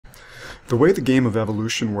The way the game of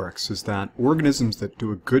evolution works is that organisms that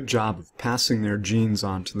do a good job of passing their genes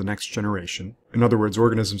on to the next generation, in other words,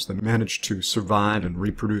 organisms that manage to survive and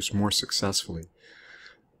reproduce more successfully,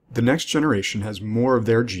 the next generation has more of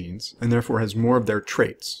their genes and therefore has more of their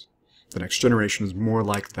traits. The next generation is more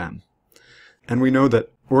like them. And we know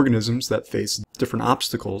that organisms that face different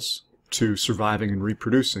obstacles to surviving and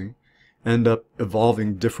reproducing end up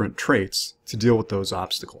evolving different traits to deal with those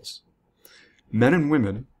obstacles. Men and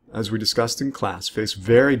women, as we discussed in class, face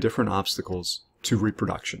very different obstacles to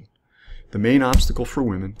reproduction. The main obstacle for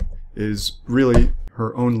women is really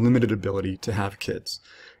her own limited ability to have kids.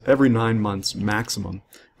 Every 9 months maximum,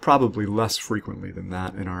 probably less frequently than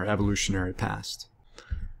that in our evolutionary past.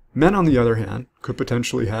 Men, on the other hand, could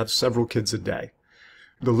potentially have several kids a day.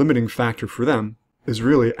 The limiting factor for them is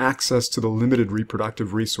really access to the limited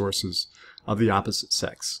reproductive resources of the opposite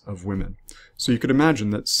sex, of women. So you could imagine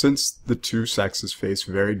that since the two sexes face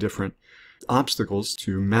very different obstacles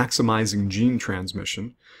to maximizing gene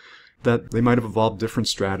transmission, that they might have evolved different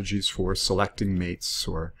strategies for selecting mates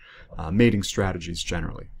or mating strategies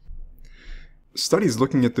generally. Studies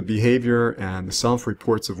looking at the behavior and the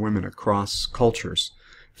self-reports of women across cultures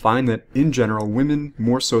find that, in general, women,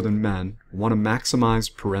 more so than men, want to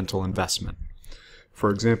maximize parental investment. For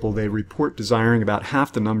example, they report desiring about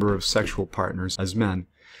half the number of sexual partners as men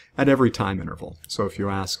at every time interval. So if you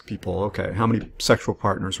ask people, okay, how many sexual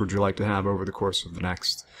partners would you like to have over the course of the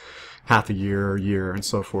next half a year, and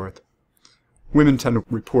so forth, women tend to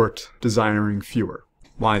report desiring fewer.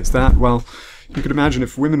 Why is that? Well, you could imagine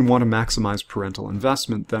if women want to maximize parental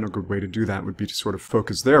investment, then a good way to do that would be to sort of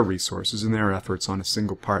focus their resources and their efforts on a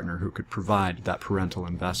single partner who could provide that parental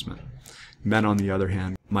investment. Men, on the other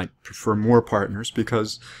hand, might prefer more partners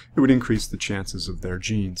because it would increase the chances of their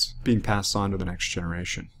genes being passed on to the next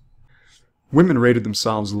generation. Women rated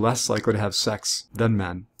themselves less likely to have sex than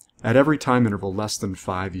men at every time interval less than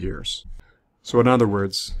 5 years. So in other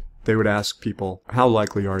words, they would ask people, how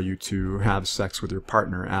likely are you to have sex with your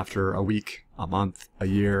partner after a week, a month, a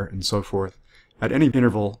year, and so forth? At any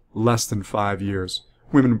interval less than 5 years,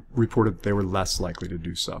 women reported that they were less likely to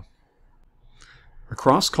do so.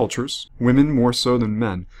 Across cultures, women, more so than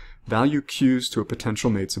men, value cues to a potential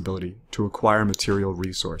mate's ability to acquire material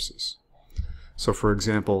resources. So, for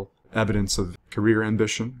example, evidence of career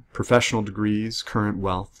ambition, professional degrees, current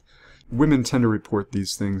wealth. Women tend to report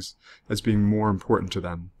these things as being more important to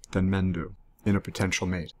them than men do in a potential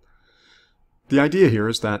mate. The idea here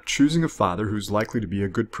is that choosing a father who's likely to be a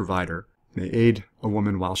good provider may aid a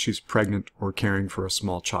woman while she's pregnant or caring for a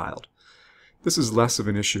small child. This is less of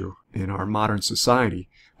an issue in our modern society,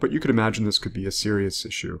 but you could imagine this could be a serious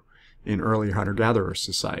issue in early hunter-gatherer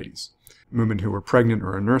societies. Women who were pregnant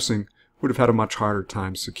or are nursing would have had a much harder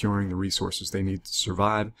time securing the resources they need to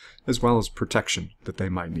survive, as well as protection that they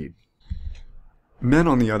might need. Men,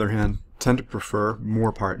 on the other hand, tend to prefer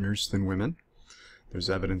more partners than women. There's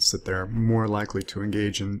evidence that they're more likely to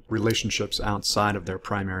engage in relationships outside of their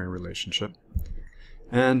primary relationship.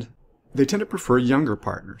 And they tend to prefer younger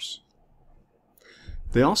partners.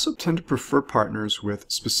 They also tend to prefer partners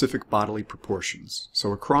with specific bodily proportions.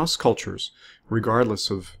 So across cultures,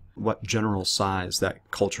 regardless of what general size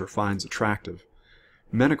that culture finds attractive,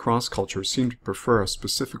 men across cultures seem to prefer a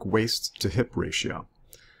specific waist-to-hip ratio.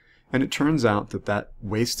 And it turns out that that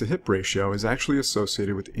waist-to-hip ratio is actually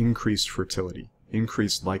associated with increased fertility,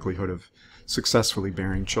 increased likelihood of successfully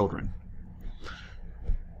bearing children.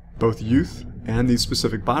 Both youth and these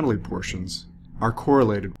specific bodily portions are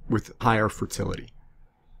correlated with higher fertility.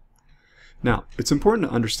 Now, it's important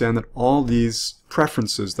to understand that all these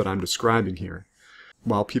preferences that I'm describing here,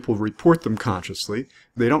 while people report them consciously,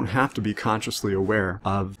 they don't have to be consciously aware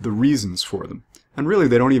of the reasons for them. And really,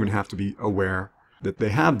 they don't even have to be aware that they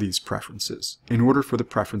have these preferences in order for the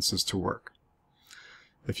preferences to work.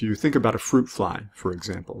 If you think about a fruit fly, for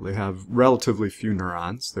example, they have relatively few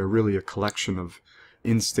neurons. They're really a collection of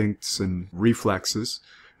instincts and reflexes,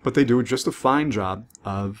 but they do just a fine job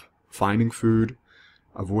of finding food,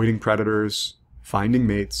 avoiding predators, finding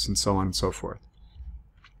mates, and so on and so forth.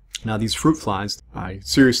 Now, these fruit flies, I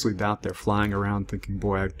seriously doubt they're flying around thinking,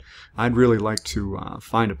 boy, I'd really like to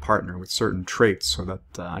find a partner with certain traits so that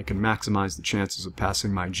I can maximize the chances of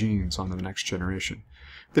passing my genes on to the next generation.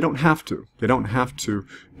 They don't have to. They don't have to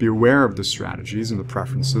be aware of the strategies and the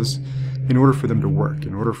preferences in order for them to work,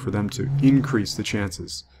 in order for them to increase the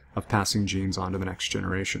chances of passing genes on to the next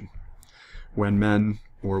generation. When men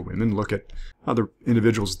or women look at other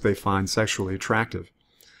individuals that they find sexually attractive,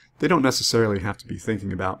 they don't necessarily have to be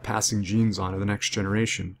thinking about passing genes on to the next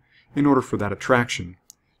generation in order for that attraction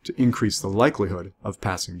to increase the likelihood of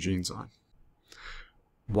passing genes on.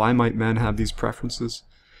 Why might men have these preferences?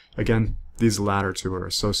 Again, these latter two are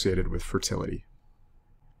associated with fertility.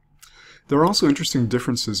 There are also interesting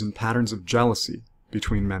differences in patterns of jealousy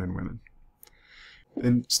between men and women.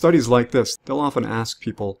 In studies like this, they'll often ask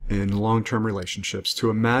people in long-term relationships to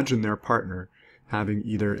imagine their partner having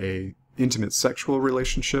either an intimate sexual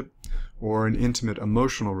relationship or an intimate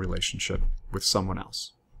emotional relationship with someone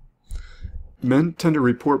else. Men tend to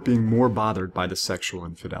report being more bothered by the sexual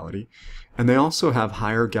infidelity, and they also have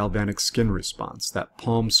higher galvanic skin response, that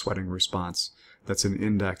palm sweating response that's an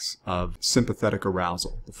index of sympathetic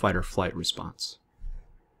arousal, the fight or flight response.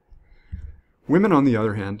 Women, on the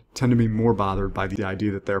other hand, tend to be more bothered by the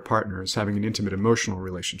idea that their partner is having an intimate emotional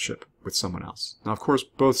relationship with someone else. Now, of course,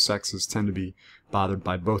 both sexes tend to be bothered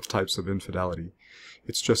by both types of infidelity.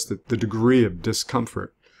 It's just that the degree of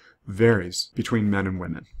discomfort varies between men and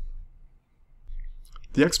women.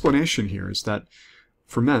 The explanation here is that,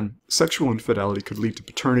 for men, sexual infidelity could lead to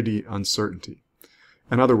paternity uncertainty.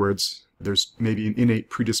 In other words, there's maybe an innate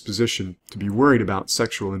predisposition to be worried about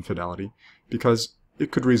sexual infidelity because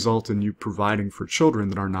it could result in you providing for children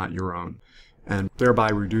that are not your own, and thereby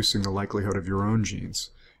reducing the likelihood of your own genes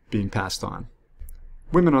being passed on.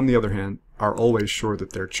 Women, on the other hand, are always sure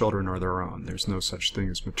that their children are their own. There's no such thing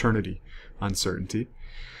as maternity uncertainty.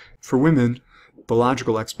 For women, the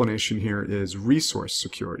logical explanation here is resource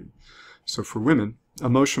security. So for women,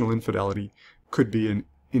 emotional infidelity could be an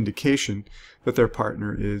indication that their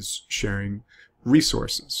partner is sharing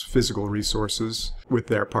resources, physical resources, with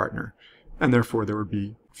their partner, and therefore there would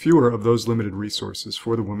be fewer of those limited resources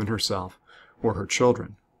for the woman herself or her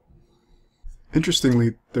children.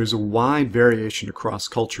 Interestingly, there's a wide variation across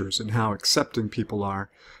cultures in how accepting people are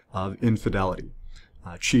of infidelity,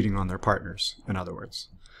 cheating on their partners, in other words.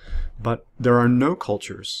 But there are no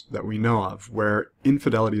cultures that we know of where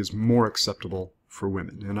infidelity is more acceptable for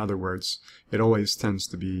women. In other words, it always tends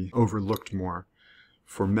to be overlooked more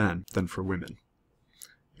for men than for women.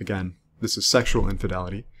 Again, this is sexual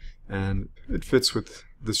infidelity, and it fits with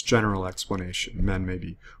this general explanation. Men may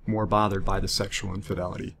be more bothered by the sexual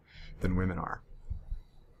infidelity than women are.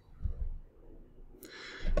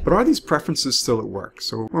 But are these preferences still at work?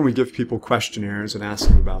 So when we give people questionnaires and ask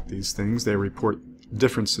them about these things, they report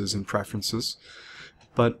differences in preferences.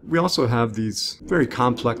 But we also have these very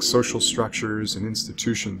complex social structures and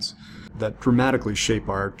institutions that dramatically shape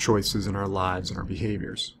our choices in our lives and our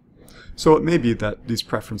behaviors. So it may be that these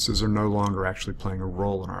preferences are no longer actually playing a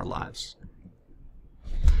role in our lives.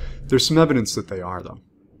 There's some evidence that they are, though.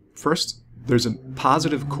 First, there's a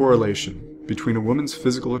positive correlation between a woman's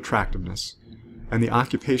physical attractiveness and the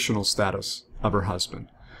occupational status of her husband.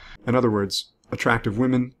 In other words, attractive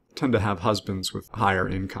women tend to have husbands with higher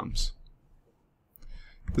incomes.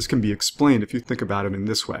 This can be explained if you think about it in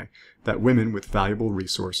this way, that women with valuable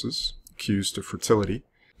resources, cues to fertility,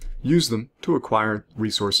 use them to acquire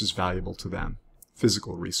resources valuable to them,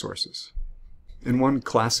 physical resources. In one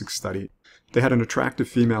classic study, they had an attractive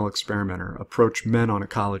female experimenter approach men on a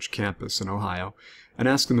college campus in Ohio and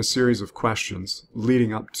ask them a series of questions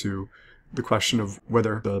leading up to the question of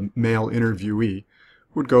whether the male interviewee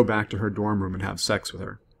would go back to her dorm room and have sex with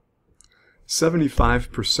her.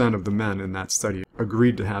 75% of the men in that study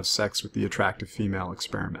agreed to have sex with the attractive female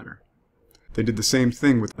experimenter. They did the same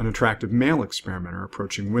thing with an attractive male experimenter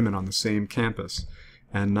approaching women on the same campus,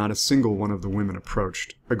 and not a single one of the women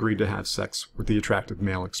approached agreed to have sex with the attractive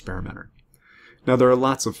male experimenter. Now, there are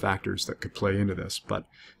lots of factors that could play into this, but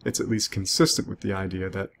it's at least consistent with the idea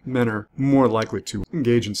that men are more likely to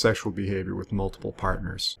engage in sexual behavior with multiple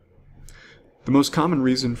partners. The most common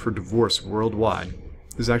reason for divorce worldwide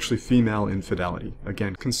is actually female infidelity,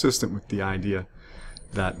 again, consistent with the idea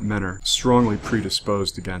that men are strongly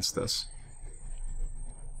predisposed against this.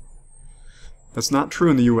 That's not true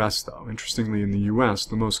in the U.S., though. Interestingly, in the U.S.,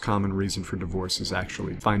 the most common reason for divorce is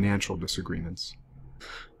actually financial disagreements.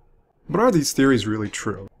 But are these theories really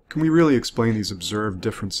true? Can we really explain these observed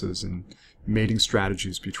differences in mating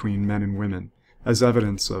strategies between men and women as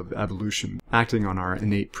evidence of evolution acting on our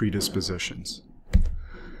innate predispositions?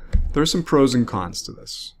 There are some pros and cons to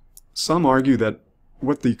this. Some argue that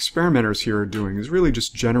what the experimenters here are doing is really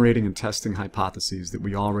just generating and testing hypotheses that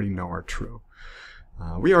we already know are true.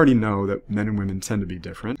 We already know that men and women tend to be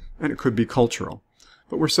different, and it could be cultural,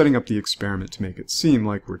 but we're setting up the experiment to make it seem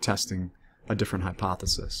like we're testing a different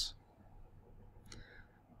hypothesis.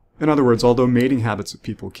 In other words, although mating habits of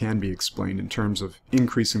people can be explained in terms of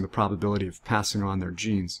increasing the probability of passing on their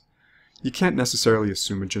genes, you can't necessarily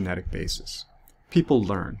assume a genetic basis. People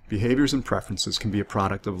learn. Behaviors and preferences can be a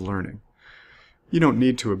product of learning. You don't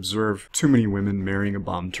need to observe too many women marrying a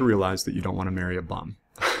bum to realize that you don't want to marry a bum.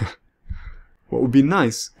 What would be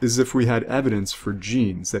nice is if we had evidence for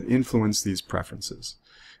genes that influence these preferences.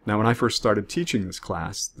 Now, when I first started teaching this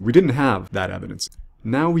class, we didn't have that evidence.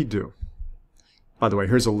 Now we do. By the way,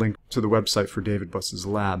 here's a link to the website for David Buss's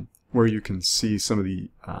lab, where you can see some of the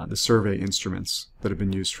survey instruments that have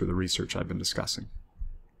been used for the research I've been discussing.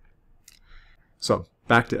 So,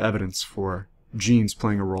 back to evidence for genes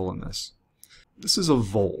playing a role in this. This is a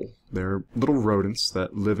vole. They're little rodents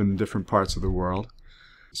that live in different parts of the world.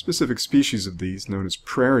 Specific species of these, known as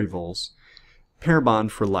prairie voles, pair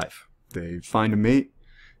bond for life. They find a mate,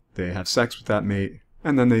 they have sex with that mate,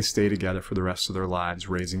 and then they stay together for the rest of their lives,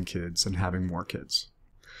 raising kids and having more kids.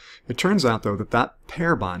 It turns out, though, that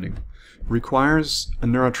pair bonding requires a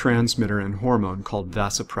neurotransmitter and hormone called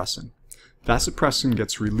vasopressin. Vasopressin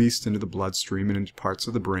gets released into the bloodstream and into parts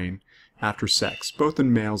of the brain after sex, both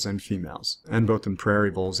in males and females, and both in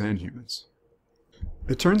prairie voles and humans.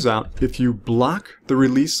 It turns out if you block the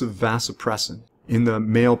release of vasopressin in the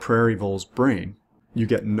male prairie vole's brain, you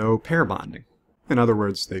get no pair bonding. In other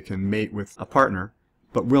words, they can mate with a partner,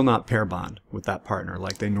 but will not pair bond with that partner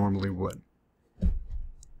like they normally would.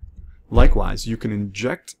 Likewise, you can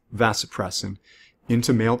inject vasopressin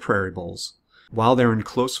into male prairie voles while they're in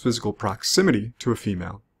close physical proximity to a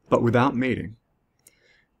female, but without mating,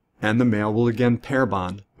 and the male will again pair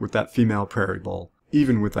bond with that female prairie vole,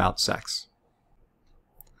 even without sex.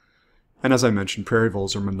 And as I mentioned, prairie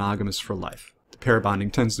voles are monogamous for life. The pair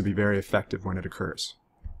bonding tends to be very effective when it occurs.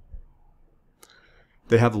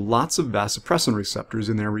 They have lots of vasopressin receptors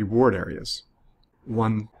in their reward areas.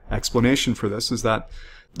 One explanation for this is that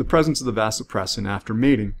the presence of the vasopressin after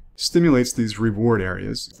mating stimulates these reward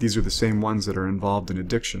areas. These are the same ones that are involved in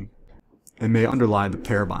addiction and may underlie the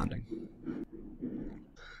pair bonding.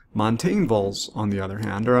 Montane voles, on the other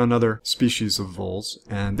hand, are another species of voles,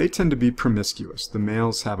 and they tend to be promiscuous. The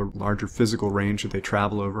males have a larger physical range that they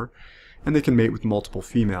travel over, and they can mate with multiple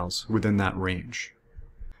females within that range.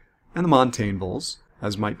 And the montane voles,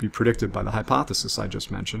 as might be predicted by the hypothesis I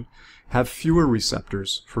just mentioned, have fewer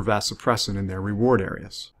receptors for vasopressin in their reward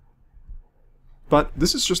areas. But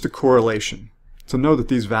this is just a correlation. To know that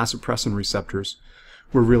these vasopressin receptors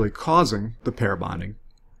were really causing the pair bonding,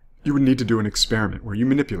 you would need to do an experiment where you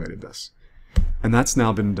manipulated this. And that's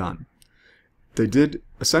now been done. They did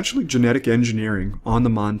essentially genetic engineering on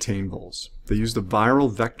the montane voles. They used a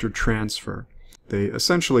viral vector transfer. They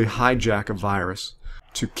essentially hijack a virus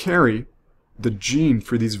to carry the gene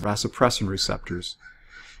for these vasopressin receptors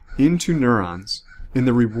into neurons in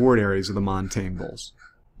the reward areas of the montane voles.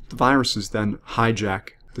 The viruses then hijack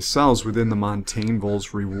the cells within the montane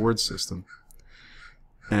vole's reward system,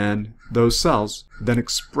 and those cells then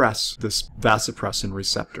express this vasopressin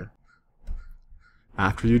receptor.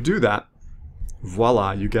 After you do that,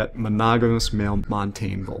 voila, you get monogamous male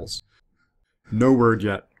montane voles. No word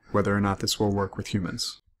yet whether or not this will work with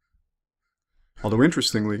humans. Although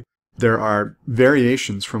interestingly, there are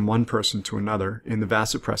variations from one person to another in the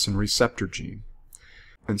vasopressin receptor gene,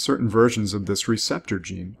 and certain versions of this receptor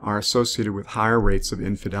gene are associated with higher rates of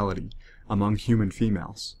infidelity among human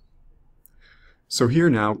females. So here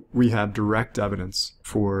now we have direct evidence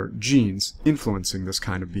for genes influencing this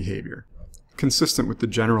kind of behavior, consistent with the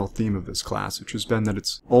general theme of this class, which has been that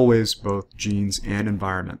it's always both genes and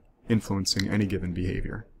environment influencing any given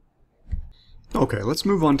behavior. Okay, let's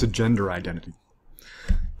move on to gender identity.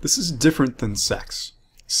 This is different than sex.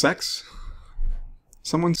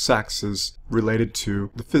 Someone's sex is related to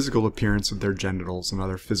the physical appearance of their genitals and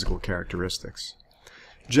other physical characteristics.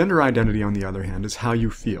 Gender identity, on the other hand, is how you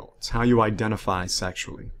feel. It's how you identify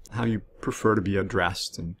sexually, how you prefer to be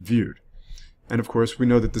addressed and viewed. And of course, we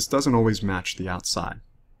know that this doesn't always match the outside.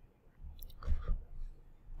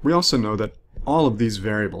 We also know that all of these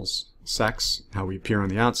variables, sex, how we appear on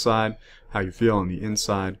the outside, how you feel on the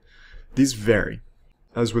inside, these vary.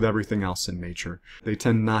 As with everything else in nature, they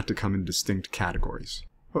tend not to come in distinct categories,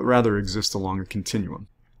 but rather exist along a continuum.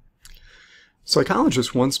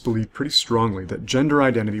 Psychologists once believed pretty strongly that gender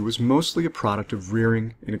identity was mostly a product of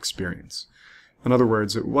rearing and experience. In other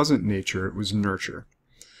words, it wasn't nature, it was nurture.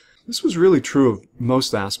 This was really true of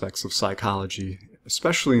most aspects of psychology,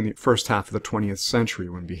 especially in the first half of the 20th century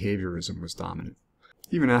when behaviorism was dominant.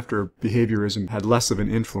 Even after behaviorism had less of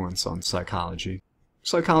an influence on psychology,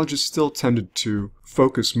 psychologists still tended to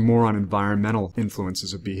focus more on environmental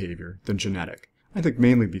influences of behavior than genetic. I think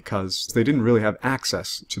mainly because they didn't really have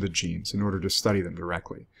access to the genes in order to study them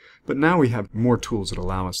directly. But now we have more tools that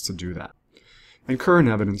allow us to do that. And current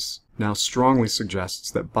evidence now strongly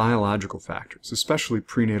suggests that biological factors, especially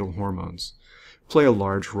prenatal hormones, play a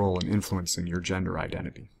large role in influencing your gender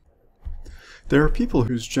identity. There are people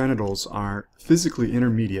whose genitals are physically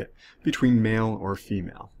intermediate between male or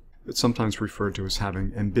female. It's sometimes referred to as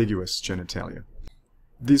having ambiguous genitalia.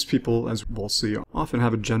 These people, as we'll see, often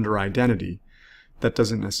have a gender identity that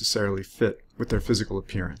doesn't necessarily fit with their physical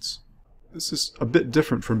appearance. This is a bit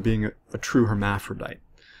different from being a true hermaphrodite.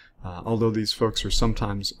 Although these folks are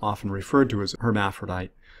sometimes often referred to as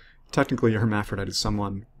hermaphrodite, technically a hermaphrodite is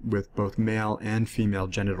someone with both male and female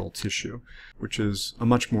genital tissue, which is a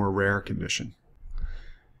much more rare condition.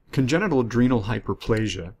 Congenital adrenal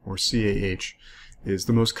hyperplasia, or CAH, is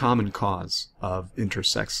the most common cause of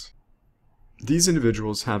intersex. These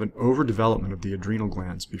individuals have an overdevelopment of the adrenal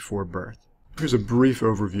glands before birth. Here's a brief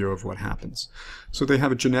overview of what happens. So they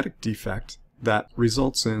have a genetic defect that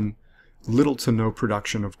results in little to no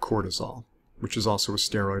production of cortisol, which is also a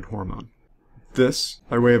steroid hormone. This,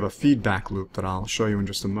 by way of a feedback loop that I'll show you in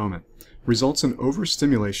just a moment, results in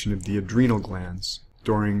overstimulation of the adrenal glands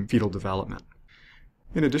during fetal development.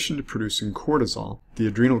 In addition to producing cortisol, the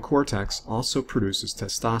adrenal cortex also produces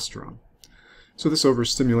testosterone. So this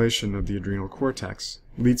overstimulation of the adrenal cortex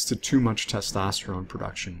leads to too much testosterone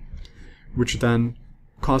production, which then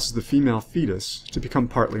causes the female fetus to become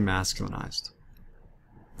partly masculinized.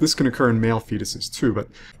 This can occur in male fetuses too, but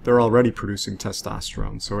they're already producing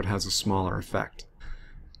testosterone, so it has a smaller effect.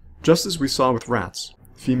 Just as we saw with rats,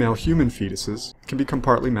 female human fetuses can become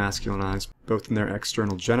partly masculinized both in their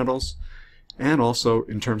external genitals and also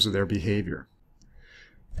in terms of their behavior.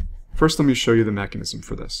 First, let me show you the mechanism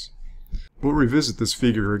for this. We'll revisit this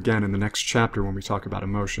figure again in the next chapter when we talk about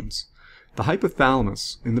emotions. The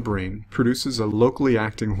hypothalamus in the brain produces a locally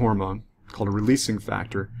acting hormone called a releasing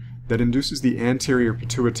factor that induces the anterior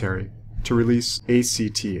pituitary to release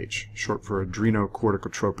ACTH, short for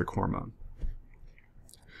adrenocorticotropic hormone.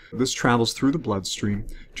 This travels through the bloodstream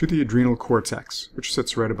to the adrenal cortex, which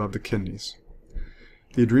sits right above the kidneys.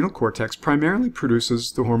 The adrenal cortex primarily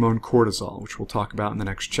produces the hormone cortisol, which we'll talk about in the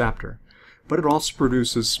next chapter, but it also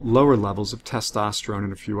produces lower levels of testosterone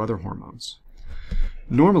and a few other hormones.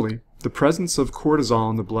 Normally, the presence of cortisol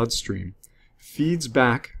in the bloodstream feeds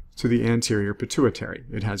back to the anterior pituitary.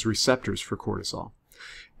 It has receptors for cortisol,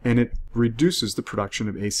 and it reduces the production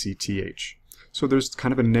of ACTH. So there's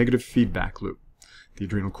kind of a negative feedback loop. The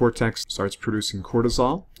adrenal cortex starts producing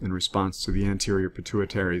cortisol in response to the anterior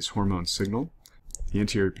pituitary's hormone signal. The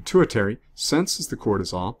anterior pituitary senses the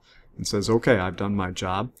cortisol and says, okay, I've done my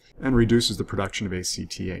job, and reduces the production of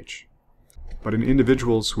ACTH. But in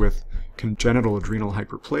individuals with congenital adrenal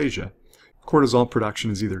hyperplasia, cortisol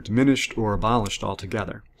production is either diminished or abolished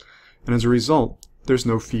altogether. And as a result, there's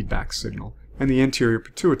no feedback signal, and the anterior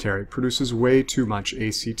pituitary produces way too much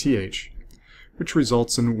ACTH, which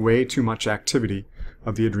results in way too much activity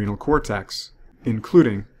of the adrenal cortex,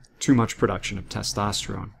 including too much production of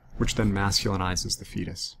testosterone, which then masculinizes the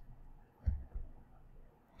fetus.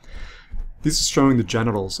 This is showing the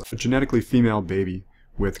genitals of a genetically female baby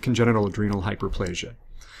with congenital adrenal hyperplasia.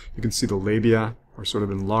 You can see the labia are sort of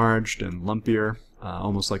enlarged and lumpier,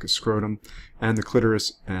 almost like a scrotum, and the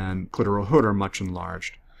clitoris and clitoral hood are much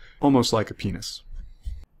enlarged, almost like a penis.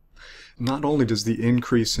 Not only does the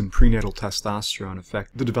increase in prenatal testosterone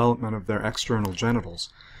affect the development of their external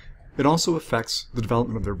genitals, it also affects the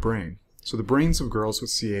development of their brain. So the brains of girls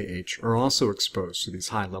with CAH are also exposed to these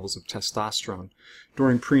high levels of testosterone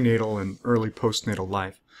during prenatal and early postnatal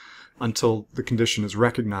life until the condition is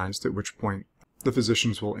recognized, at which point the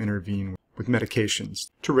physicians will intervene with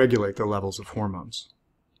medications to regulate the levels of hormones.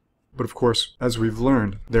 But of course, as we've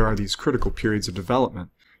learned, there are these critical periods of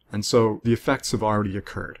development, and so the effects have already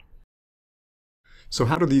occurred. So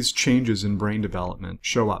how do these changes in brain development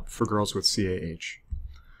show up for girls with CAH?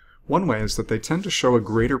 One way is that they tend to show a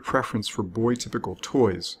greater preference for boy-typical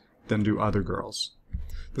toys than do other girls.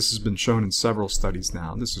 This has been shown in several studies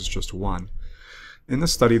now. This is just one. In the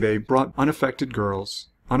study, they brought unaffected girls,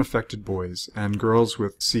 unaffected boys, and girls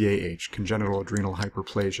with CAH, congenital adrenal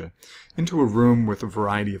hyperplasia, into a room with a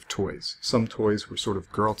variety of toys. Some toys were sort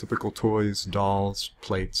of girl-typical toys, dolls,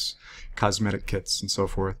 plates, cosmetic kits, and so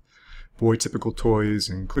forth. Boy-typical toys,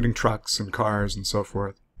 including trucks and cars and so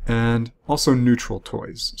forth. And also neutral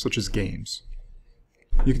toys, such as games.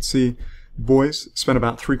 You can see boys spend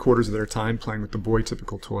about 3/4 of their time playing with the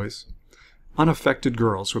boy-typical toys. Unaffected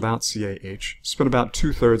girls without CAH spend about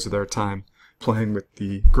 2/3 of their time playing with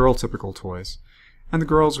the girl-typical toys. And the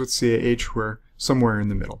girls with CAH were somewhere in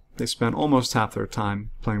the middle. They spent almost half their time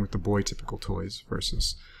playing with the boy-typical toys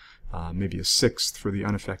versus maybe a sixth for the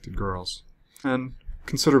unaffected girls. And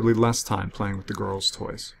considerably less time playing with the girls'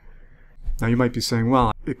 toys. Now you might be saying,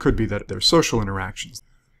 well, it could be that their social interactions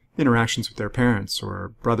with their parents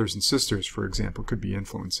or brothers and sisters, for example, could be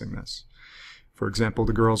influencing this. For example,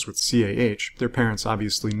 the girls with CAH, their parents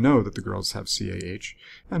obviously know that the girls have CAH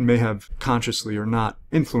and may have consciously or not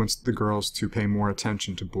influenced the girls to pay more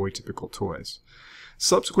attention to boy-typical toys.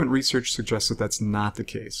 Subsequent research suggests that that's not the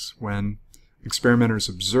case. When experimenters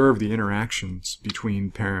observe the interactions between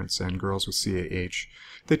parents and girls with CAH,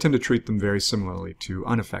 they tend to treat them very similarly to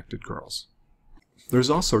unaffected girls. There's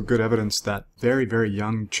also good evidence that very, very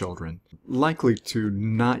young children, likely to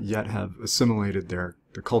not yet have assimilated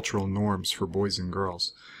the cultural norms for boys and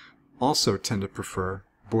girls, also tend to prefer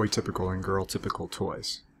boy-typical and girl-typical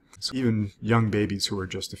toys. So even young babies who are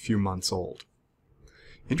just a few months old.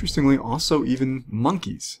 Interestingly, also even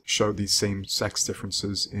monkeys show these same sex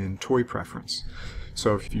differences in toy preference.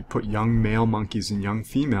 So if you put young male monkeys and young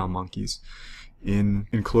female monkeys in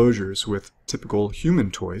enclosures with typical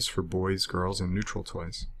human toys for boys, girls, and neutral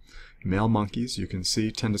toys, male monkeys, you can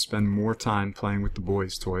see, tend to spend more time playing with the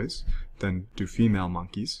boys' toys than do female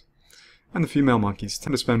monkeys. And the female monkeys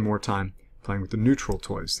tend to spend more time playing with the neutral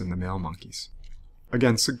toys than the male monkeys.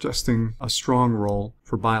 Again, suggesting a strong role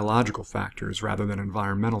for biological factors rather than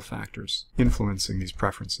environmental factors influencing these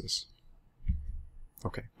preferences.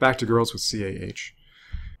 Okay, back to girls with CAH.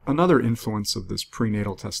 Another influence of this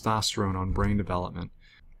prenatal testosterone on brain development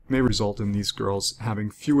may result in these girls having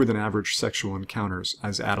fewer than average sexual encounters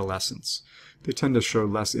as adolescents. They tend to show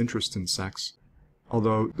less interest in sex,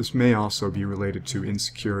 although this may also be related to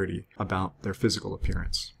insecurity about their physical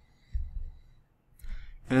appearance.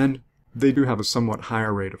 And they do have a somewhat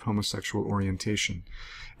higher rate of homosexual orientation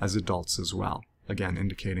as adults as well, again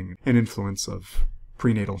indicating an influence of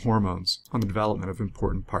prenatal hormones on the development of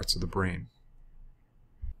important parts of the brain.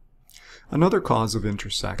 Another cause of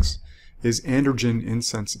intersex is androgen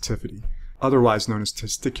insensitivity, otherwise known as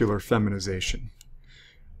testicular feminization.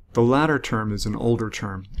 The latter term is an older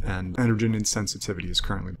term, and androgen insensitivity is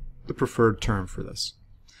currently the preferred term for this.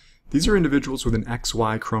 These are individuals with an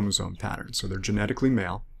XY chromosome pattern, so they're genetically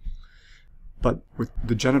male, but with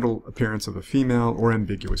the genital appearance of a female or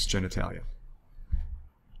ambiguous genitalia.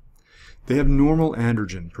 They have normal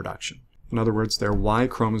androgen production. In other words, their Y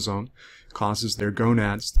chromosome causes their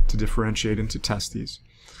gonads to differentiate into testes,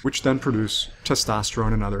 which then produce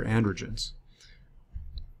testosterone and other androgens.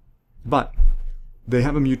 But they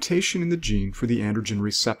have a mutation in the gene for the androgen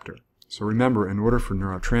receptor. So remember, in order for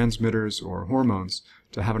neurotransmitters or hormones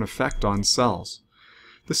to have an effect on cells,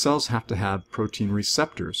 the cells have to have protein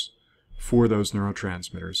receptors for those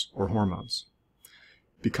neurotransmitters or hormones.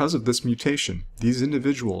 Because of this mutation, these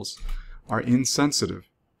individuals are insensitive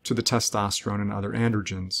to the testosterone and other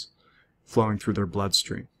androgens flowing through their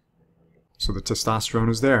bloodstream. So the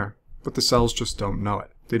testosterone is there, but the cells just don't know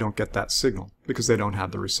it. They don't get that signal because they don't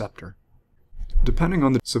have the receptor. Depending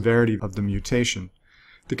on the severity of the mutation,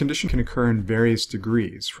 the condition can occur in various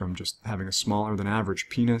degrees, from just having a smaller than average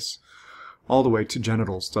penis all the way to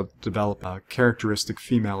genitals that develop a characteristic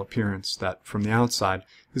female appearance that, from the outside,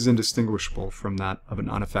 is indistinguishable from that of an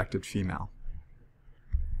unaffected female.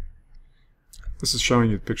 This is showing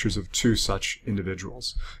you pictures of two such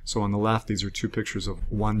individuals. So on the left, these are two pictures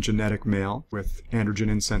of one genetic male with androgen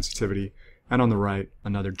insensitivity, and on the right,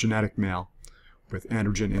 another genetic male with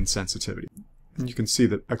androgen insensitivity. And you can see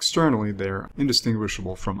that externally they are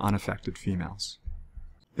indistinguishable from unaffected females.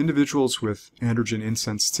 Individuals with androgen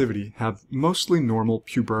insensitivity have mostly normal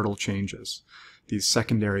pubertal changes, these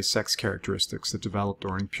secondary sex characteristics that develop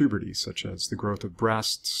during puberty, such as the growth of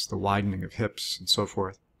breasts, the widening of hips, and so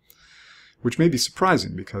forth, which may be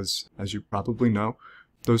surprising because, as you probably know,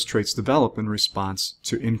 those traits develop in response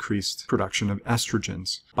to increased production of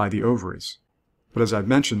estrogens by the ovaries. But as I've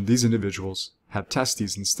mentioned, these individuals have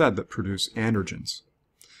testes instead that produce androgens.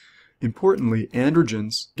 Importantly,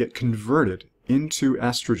 androgens get converted into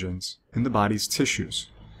estrogens in the body's tissues.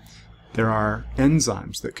 There are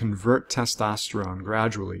enzymes that convert testosterone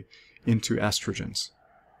gradually into estrogens.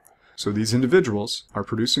 So these individuals are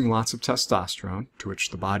producing lots of testosterone, to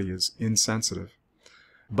which the body is insensitive.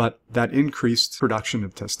 But that increased production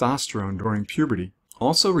of testosterone during puberty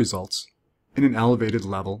also results in an elevated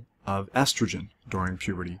level of estrogen during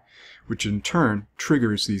puberty, which in turn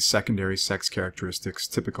triggers these secondary sex characteristics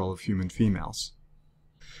typical of human females.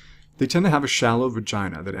 They tend to have a shallow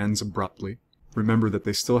vagina that ends abruptly. Remember that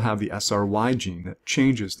they still have the SRY gene that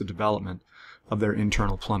changes the development of their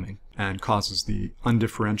internal plumbing and causes the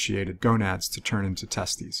undifferentiated gonads to turn into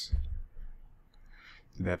testes.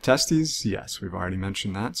 Do they have testes? Yes, we've already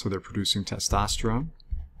mentioned that, so they're producing testosterone.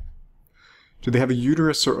 Do they have a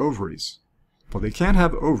uterus or ovaries? Well, they can't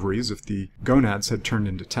have ovaries if the gonads had turned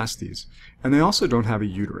into testes, and they also don't have a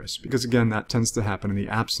uterus, because again, that tends to happen in the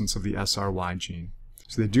absence of the SRY gene.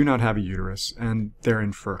 So they do not have a uterus, and they're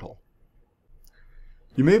infertile.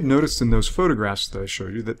 You may have noticed in those photographs that I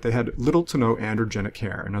showed you that they had little to no androgenic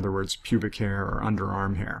hair, in other words, pubic hair or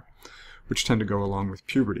underarm hair, which tend to go along with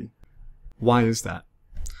puberty. Why is that?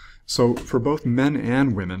 So for both men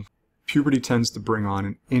and women, puberty tends to bring on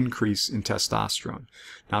an increase in testosterone.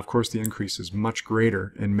 Now, of course, the increase is much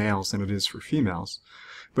greater in males than it is for females,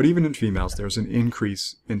 but even in females, there's an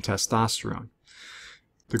increase in testosterone.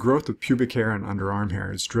 The growth of pubic hair and underarm hair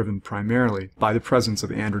is driven primarily by the presence of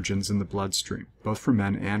androgens in the bloodstream, both for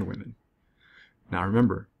men and women. Now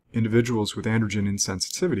remember, individuals with androgen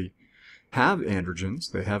insensitivity have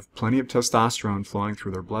androgens, they have plenty of testosterone flowing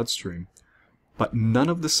through their bloodstream, but none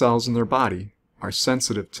of the cells in their body are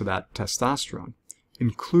sensitive to that testosterone,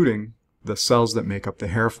 including the cells that make up the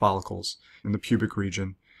hair follicles in the pubic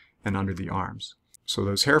region and under the arms. So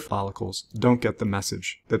those hair follicles don't get the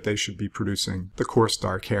message that they should be producing the coarse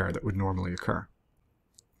dark hair that would normally occur.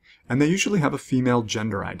 And they usually have a female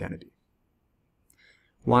gender identity.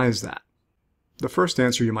 Why is that? The first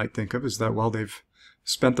answer you might think of is that, well, they've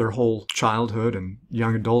spent their whole childhood and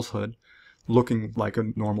young adulthood looking like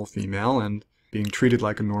a normal female and being treated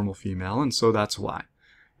like a normal female, and so that's why.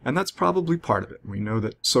 And that's probably part of it. We know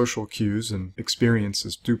that social cues and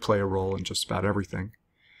experiences do play a role in just about everything.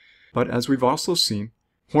 But as we've also seen,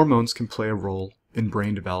 hormones can play a role in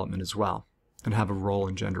brain development as well, and have a role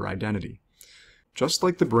in gender identity. Just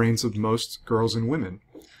like the brains of most girls and women,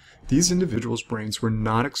 these individuals' brains were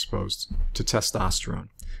not exposed to testosterone,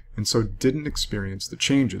 and so didn't experience the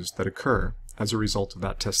changes that occur as a result of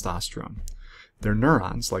that testosterone. Their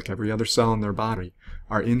neurons, like every other cell in their body,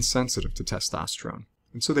 are insensitive to testosterone,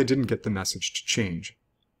 and so they didn't get the message to change.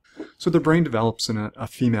 So the brain develops in a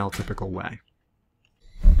female typical way.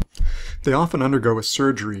 They often undergo a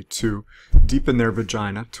surgery to deepen their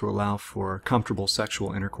vagina to allow for comfortable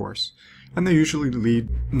sexual intercourse, and they usually lead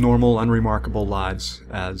normal, unremarkable lives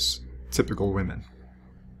as typical women.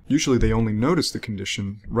 Usually they only notice the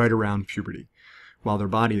condition right around puberty. While their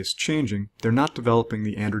body is changing, they're not developing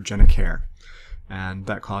the androgenic hair, and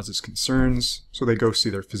that causes concerns, so they go see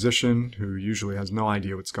their physician, who usually has no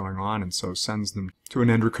idea what's going on, and so sends them to an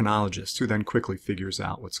endocrinologist, who then quickly figures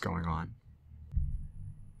out what's going on.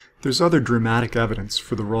 There's other dramatic evidence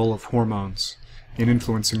for the role of hormones in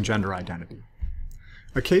influencing gender identity.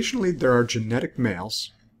 Occasionally there are genetic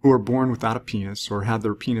males who are born without a penis or have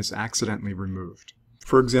their penis accidentally removed.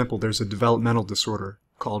 For example, there's a developmental disorder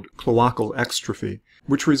called cloacal exstrophy,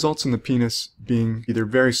 which results in the penis being either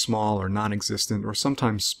very small or non-existent, or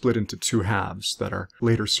sometimes split into two halves that are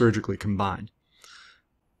later surgically combined.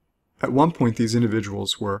 At one point, these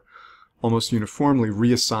individuals were almost uniformly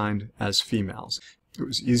reassigned as females. It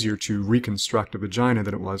was easier to reconstruct a vagina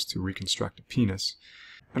than it was to reconstruct a penis.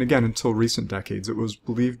 And again, until recent decades, it was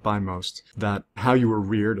believed by most that how you were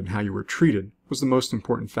reared and how you were treated was the most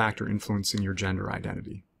important factor influencing your gender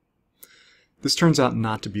identity. This turns out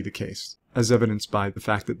not to be the case, as evidenced by the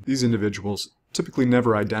fact that these individuals typically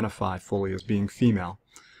never identify fully as being female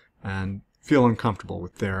and feel uncomfortable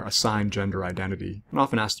with their assigned gender identity and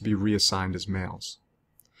often ask to be reassigned as males.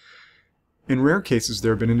 In rare cases,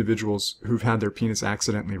 there have been individuals who've had their penis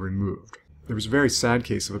accidentally removed. There was a very sad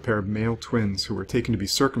case of a pair of male twins who were taken to be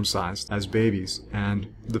circumcised as babies,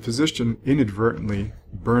 and the physician inadvertently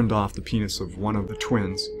burned off the penis of one of the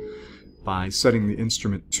twins by setting the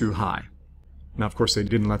instrument too high. Now, of course, they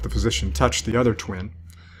didn't let the physician touch the other twin,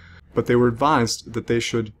 but they were advised that they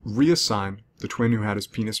should reassign the twin who had his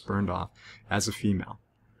penis burned off as a female.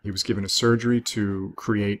 He was given a surgery to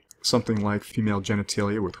create something like female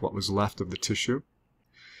genitalia with what was left of the tissue,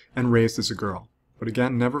 and raised as a girl, but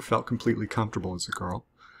again never felt completely comfortable as a girl,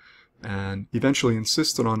 and eventually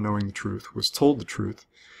insisted on knowing the truth, was told the truth,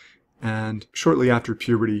 and shortly after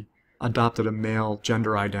puberty adopted a male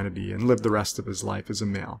gender identity and lived the rest of his life as a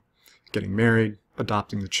male, getting married,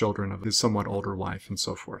 adopting the children of his somewhat older wife, and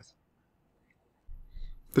so forth.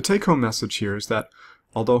 The take-home message here is that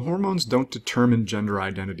although hormones don't determine gender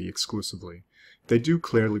identity exclusively, they do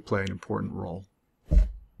clearly play an important role.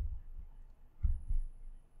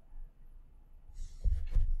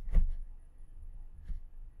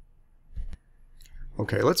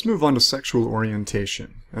 Okay, let's move on to sexual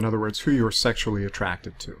orientation. In other words, who you're sexually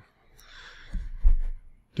attracted to.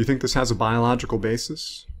 Do you think this has a biological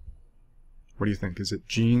basis? What do you think? Is it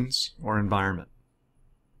genes or environment?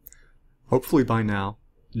 Hopefully by now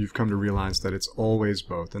you've come to realize that it's always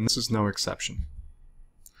both, and this is no exception.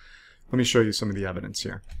 Let me show you some of the evidence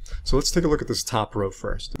here. So let's take a look at this top row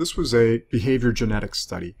first. This was a behavior genetics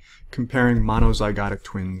study comparing monozygotic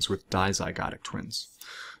twins with dizygotic twins.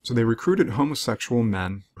 So they recruited homosexual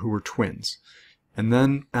men who were twins, and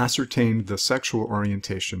then ascertained the sexual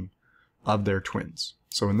orientation of their twins.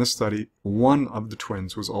 So in this study, one of the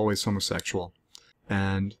twins was always homosexual,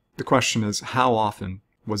 and the question is, how often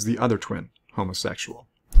was the other twin homosexual?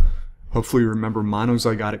 Hopefully you remember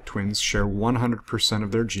monozygotic twins share 100%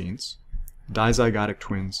 of their genes. Dizygotic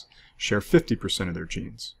twins share 50% of their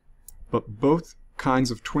genes. But both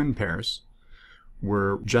kinds of twin pairs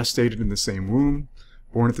were gestated in the same womb,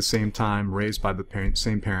 born at the same time, raised by the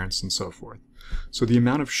same parents, and so forth. So the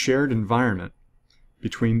amount of shared environment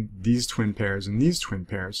between these twin pairs and these twin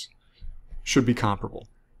pairs should be comparable.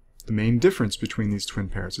 The main difference between these twin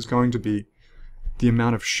pairs is going to be the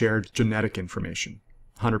amount of shared genetic information,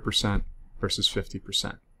 100% versus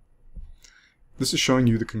 50%. This is showing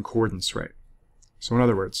you the concordance rate. So in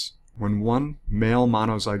other words, when one male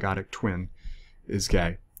monozygotic twin is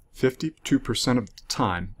gay, 52% of the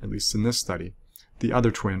time, at least in this study, the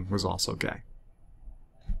other twin was also gay.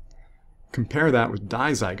 Compare that with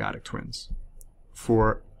dizygotic twins.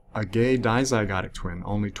 For a gay dizygotic twin,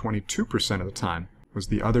 only 22% of the time was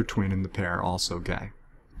the other twin in the pair also gay.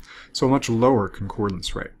 So a much lower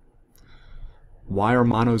concordance rate. Why are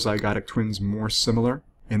monozygotic twins more similar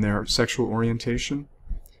in their sexual orientation?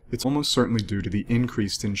 It's almost certainly due to the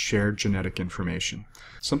increase in shared genetic information.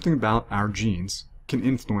 Something about our genes can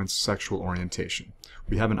influence sexual orientation.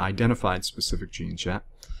 We haven't identified specific genes yet,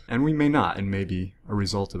 and we may not, and may be a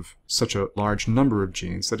result of such a large number of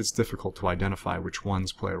genes that it's difficult to identify which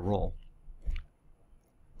ones play a role.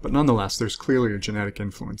 But nonetheless, there's clearly a genetic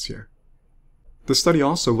influence here. The study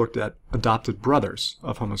also looked at adopted brothers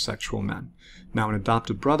of homosexual men. Now, an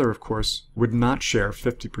adopted brother, of course, would not share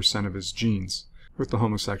 50% of his genes with the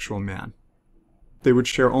homosexual man. They would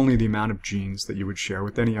share only the amount of genes that you would share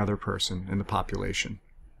with any other person in the population.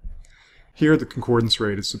 Here, the concordance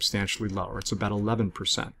rate is substantially lower. It's about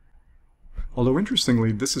 11%. Although,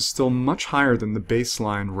 interestingly, this is still much higher than the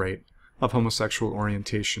baseline rate of homosexual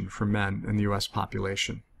orientation for men in the U.S.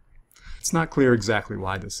 population. It's not clear exactly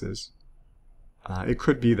why this is. It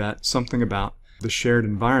could be that something about the shared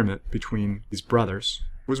environment between these brothers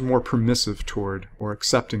was more permissive toward or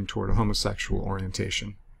accepting toward a homosexual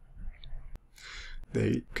orientation.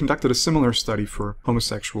 They conducted a similar study for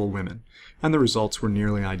homosexual women, and the results were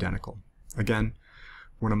nearly identical. Again,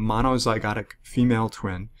 when a monozygotic female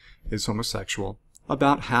twin is homosexual,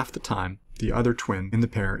 about half the time the other twin in the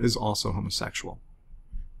pair is also homosexual.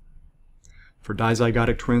 For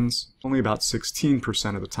dizygotic twins, only about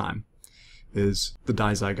 16% of the time is the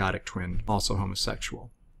dizygotic twin also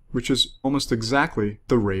homosexual, which is almost exactly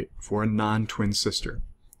the rate for a non-twin sister.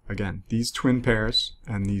 Again, these twin pairs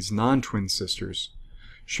and these non-twin sisters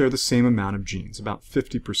share the same amount of genes, about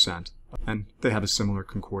 50%, and they have a similar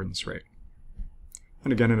concordance rate.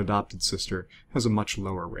 And again, an adopted sister has a much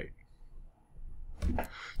lower rate.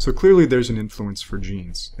 So clearly there's an influence for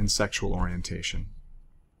genes in sexual orientation.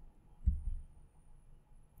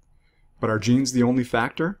 But are genes the only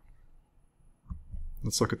factor?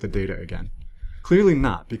 Let's look at the data again. Clearly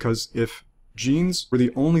not, because if genes were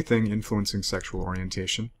the only thing influencing sexual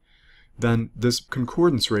orientation, then this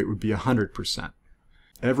concordance rate would be 100%.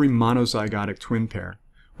 Every monozygotic twin pair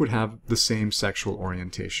would have the same sexual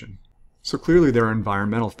orientation. So clearly there are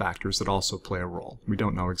environmental factors that also play a role. We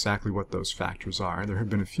don't know exactly what those factors are. There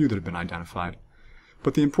have been a few that have been identified.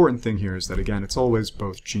 But the important thing here is that, again, it's always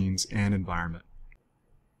both genes and environment.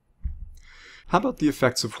 How about the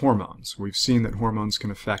effects of hormones? We've seen that hormones can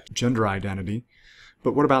affect gender identity,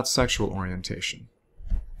 but what about sexual orientation?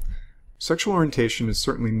 Sexual orientation is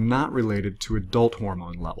certainly not related to adult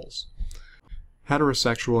hormone levels.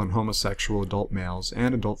 Heterosexual and homosexual adult males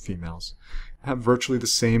and adult females have virtually the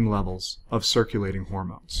same levels of circulating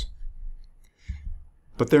hormones.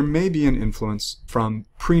 But there may be an influence from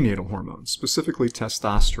prenatal hormones, specifically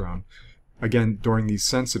testosterone, again during these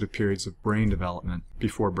sensitive periods of brain development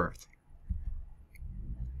before birth.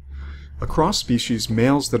 Across species,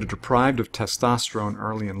 males that are deprived of testosterone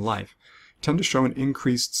early in life tend to show an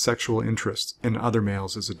increased sexual interest in other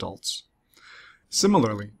males as adults.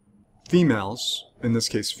 Similarly, females, in this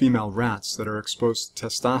case female rats that are exposed to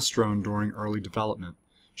testosterone during early development,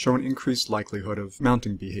 show an increased likelihood of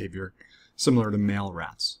mounting behavior similar to male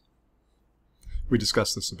rats. We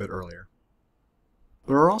discussed this a bit earlier.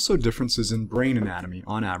 There are also differences in brain anatomy,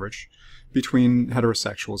 on average, between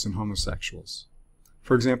heterosexuals and homosexuals.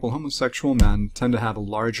 For example, homosexual men tend to have a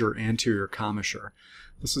larger anterior commissure.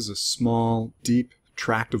 This is a small, deep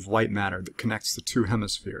tract of white matter that connects the two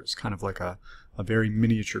hemispheres, kind of like a very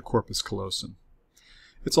miniature corpus callosum.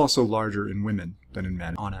 It's also larger in women than in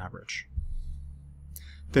men, on average.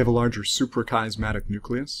 They have a larger suprachiasmatic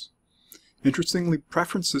nucleus. Interestingly,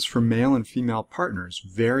 preferences for male and female partners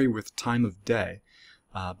vary with time of day,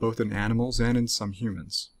 both in animals and in some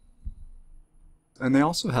humans. And they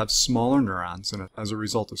also have smaller neurons, and as a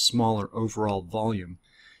result of smaller overall volume,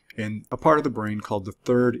 in a part of the brain called the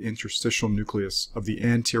third interstitial nucleus of the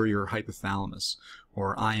anterior hypothalamus,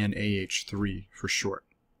 or INAH3 for short.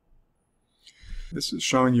 This is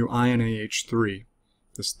showing you INAH3,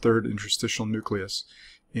 this third interstitial nucleus,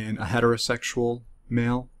 in a heterosexual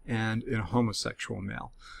male and in a homosexual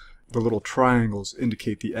male. The little triangles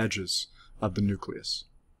indicate the edges of the nucleus.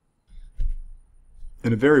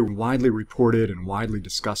 In a very widely reported and widely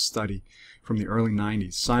discussed study from the early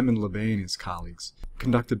 90s, Simon LeBay and his colleagues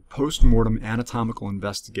conducted post-mortem anatomical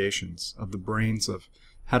investigations of the brains of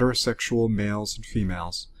heterosexual males and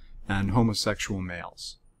females and homosexual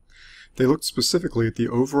males. They looked specifically at the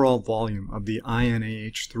overall volume of the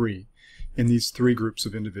INAH3 in these three groups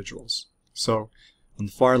of individuals. So, on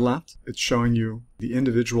the far left, it's showing you the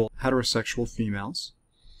individual heterosexual females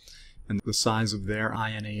and the size of their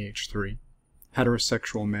INAH3,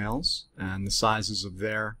 heterosexual males and the sizes of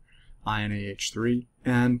their INAH3,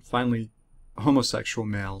 and finally homosexual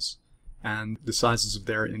males and the sizes of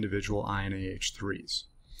their individual INAH3s.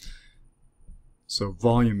 So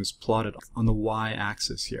volume is plotted on the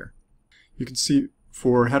y-axis here. You can see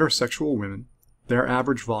for heterosexual women, their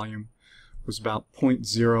average volume was about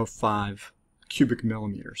 0.05 cubic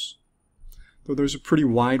millimeters. Though there's a pretty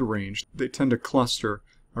wide range, they tend to cluster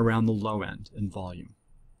around the low end in volume.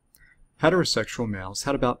 Heterosexual males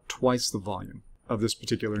had about twice the volume of this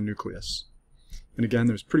particular nucleus. And again,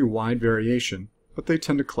 there's pretty wide variation, but they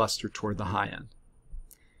tend to cluster toward the high end.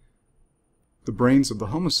 The brains of the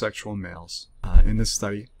homosexual males in this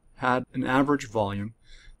study had an average volume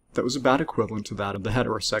that was about equivalent to that of the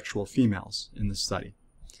heterosexual females in this study.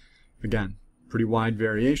 Again, pretty wide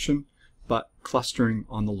variation, but clustering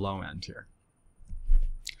on the low end here.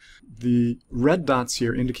 The red dots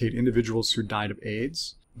here indicate individuals who died of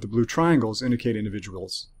AIDS. The blue triangles indicate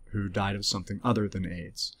individuals who died of something other than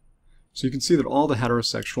AIDS. So you can see that all the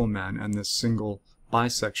heterosexual men and this single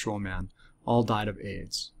bisexual man all died of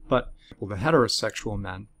AIDS. But the heterosexual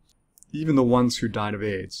men, even the ones who died of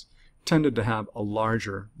AIDS, tended to have a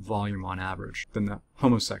larger volume on average than the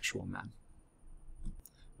homosexual men.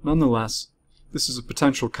 Nonetheless, this is a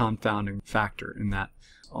potential confounding factor in that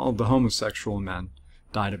all of the homosexual men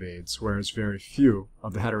died of AIDS, whereas very few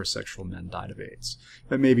of the heterosexual men died of AIDS.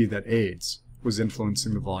 It may be that AIDS was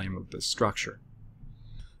influencing the volume of this structure.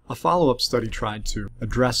 A follow-up study tried to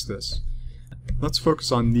address this. Let's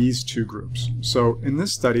focus on these two groups. So in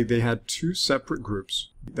this study, they had two separate groups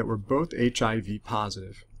that were both HIV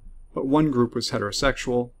positive, but one group was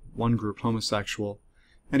heterosexual, one group homosexual,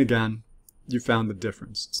 and again, you found the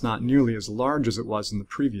difference. It's not nearly as large as it was in the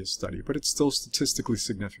previous study, but it's still statistically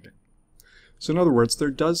significant. So in other words,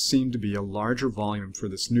 there does seem to be a larger volume for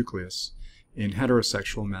this nucleus in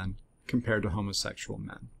heterosexual men compared to homosexual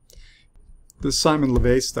men. The Simon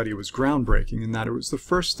LeBay study was groundbreaking in that it was the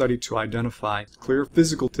first study to identify clear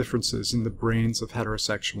physical differences in the brains of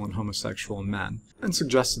heterosexual and homosexual men, and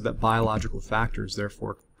suggested that biological factors,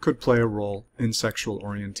 therefore, could play a role in sexual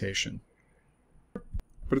orientation.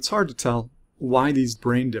 But it's hard to tell why these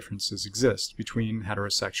brain differences exist between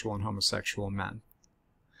heterosexual and homosexual men.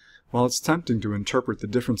 While it's tempting to interpret the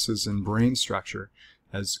differences in brain structure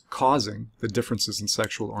as causing the differences in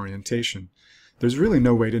sexual orientation, there's really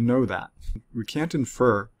no way to know that. We can't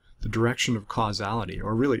infer the direction of causality,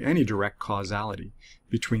 or really any direct causality,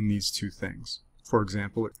 between these two things. For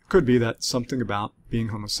example, it could be that something about being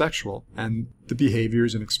homosexual and the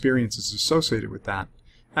behaviors and experiences associated with that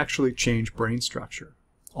actually change brain structure.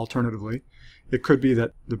 Alternatively, it could be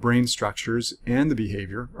that the brain structures and the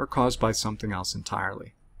behavior are caused by something else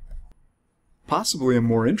entirely. Possibly a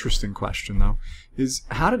more interesting question, though, is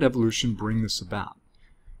how did evolution bring this about?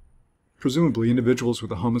 Presumably, individuals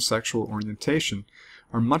with a homosexual orientation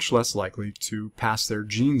are much less likely to pass their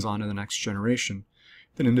genes on to the next generation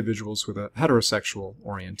than individuals with a heterosexual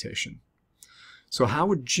orientation. So how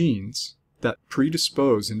would genes that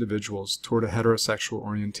predispose individuals toward a heterosexual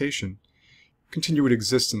orientation continue to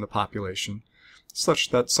exist in the population,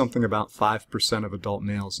 such that something about 5% of adult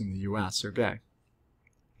males in the US are gay?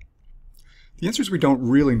 The answer is we don't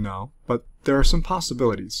really know, but there are some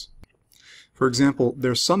possibilities. For example,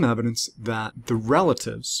 there's some evidence that the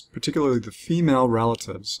relatives, particularly the female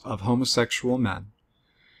relatives of homosexual men,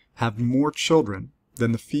 have more children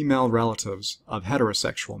than the female relatives of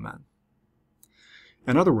heterosexual men.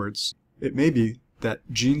 In other words, it may be that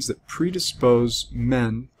genes that predispose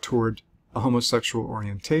men toward a homosexual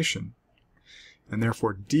orientation, and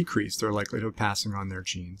therefore decrease their likelihood of passing on their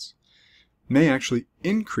genes, may actually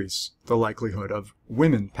increase the likelihood of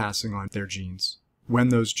women passing on their genes when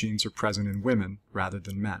those genes are present in women rather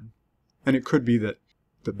than men. And it could be that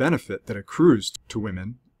the benefit that accrues to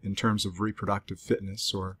women in terms of reproductive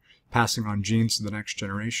fitness or passing on genes to the next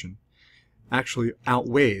generation actually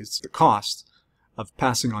outweighs the cost of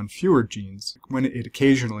passing on fewer genes when it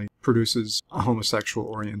occasionally produces a homosexual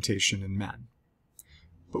orientation in men.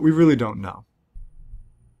 But we really don't know.